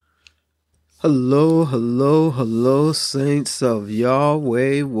Hello, hello, hello, saints of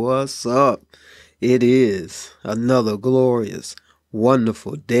Yahweh. What's up? It is another glorious,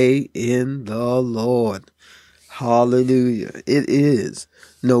 wonderful day in the Lord. Hallelujah. It is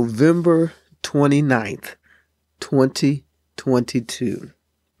November 29th, 2022.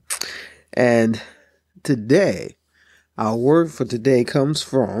 And today, our word for today comes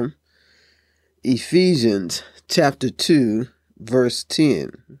from Ephesians chapter 2, verse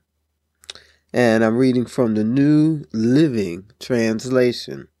 10. And I'm reading from the New Living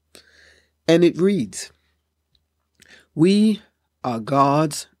Translation. And it reads, "We are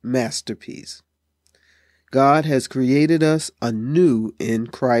God's masterpiece. God has created us anew in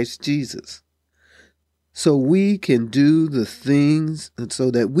Christ Jesus, so that we can do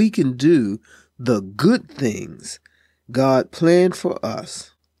the good things God planned for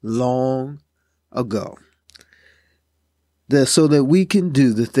us long ago." So that we can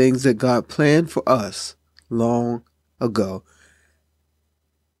do the things that God planned for us long ago.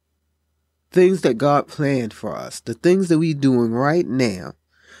 Things that God planned for us. The things that we're doing right now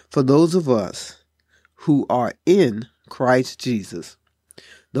for those of us who are in Christ Jesus.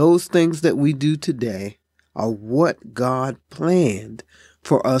 Those things that we do today are what God planned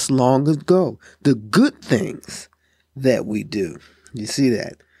for us long ago. The good things that we do. You see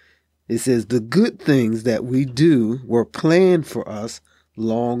that? It says the good things that we do were planned for us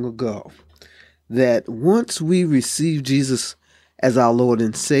long ago. That once we receive Jesus as our Lord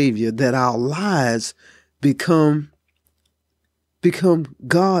and Savior, that our lives become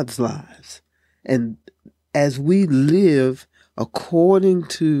God's lives. And as we live according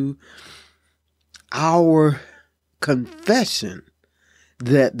to our confession,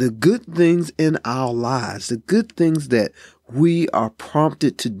 that the good things in our lives, the good things that we are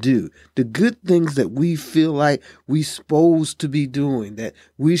prompted to do, the good things that we feel like we're supposed to be doing, that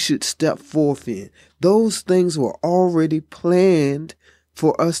we should step forth in, those things were already planned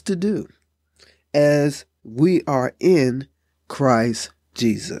for us to do as we are in Christ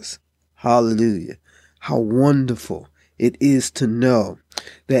Jesus. Hallelujah. How wonderful it is to know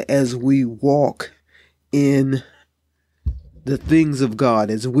that as we walk in the things of God,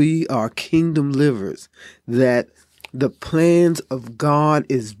 as we are kingdom livers, that the plans of God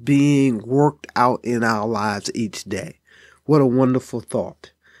is being worked out in our lives each day. What a wonderful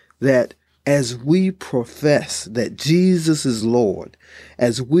thought. That as we profess that Jesus is Lord,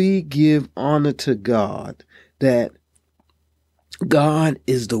 as we give honor to God, that God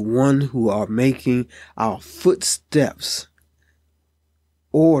is the one who are making our footsteps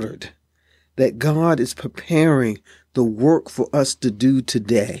ordered, that God is preparing the work for us to do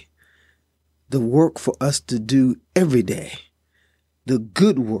today, the work for us to do every day, the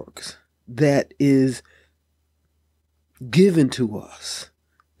good works that is given to us,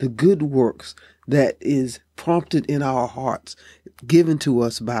 the good works that is prompted in our hearts, given to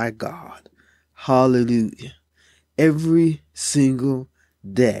us by God. Hallelujah. Every single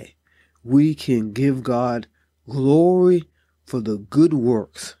day, we can give God glory for the good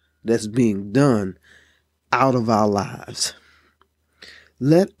works that's being done out of our lives.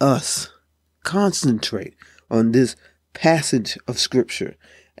 Let us concentrate on this passage of Scripture.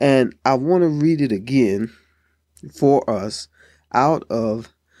 And I want to read it again for us out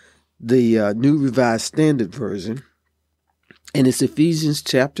of the New Revised Standard Version. And it's Ephesians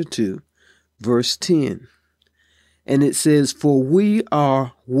chapter 2, verse 10. And it says, "For we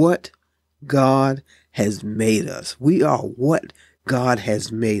are what God has made us." We are what God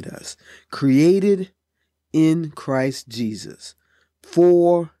has made us. Created in Christ Jesus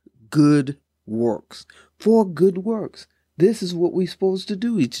for good works. For good works. This is what we're supposed to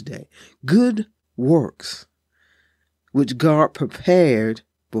do each day. Good works, which God prepared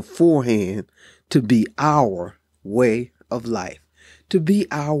beforehand to be our way of life. To be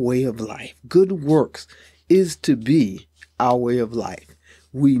our way of life. Good works is to be our way of life.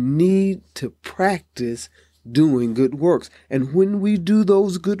 We need to practice doing good works. And when we do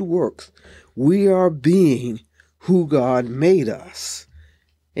those good works, we are being who God made us.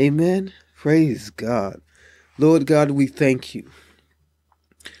 Amen. Praise God. Lord God, we thank you.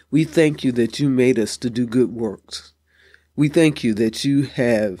 We thank you that you made us to do good works. We thank you that you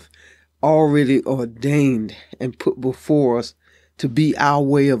have already ordained and put before us to be our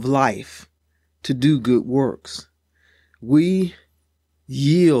way of life, to do good works. We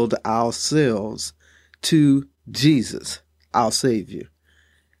yield ourselves to Jesus, our Savior.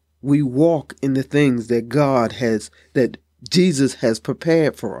 We walk in the things that that Jesus has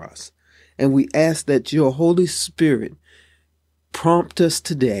prepared for us. And we ask that your Holy Spirit prompt us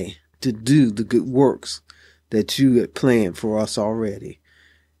today to do the good works that you had planned for us already.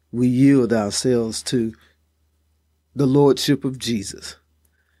 we yield ourselves to the Lordship of Jesus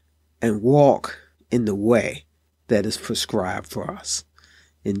and walk in the way that is prescribed for us.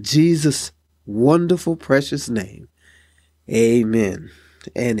 In Jesus' wonderful, precious name, amen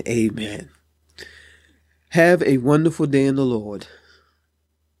and amen. Have a wonderful day in the Lord.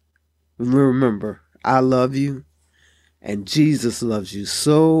 Remember, I love you, and Jesus loves you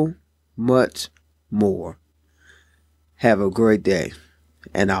so much more. Have a great day,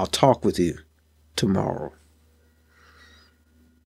 and I'll talk with you tomorrow.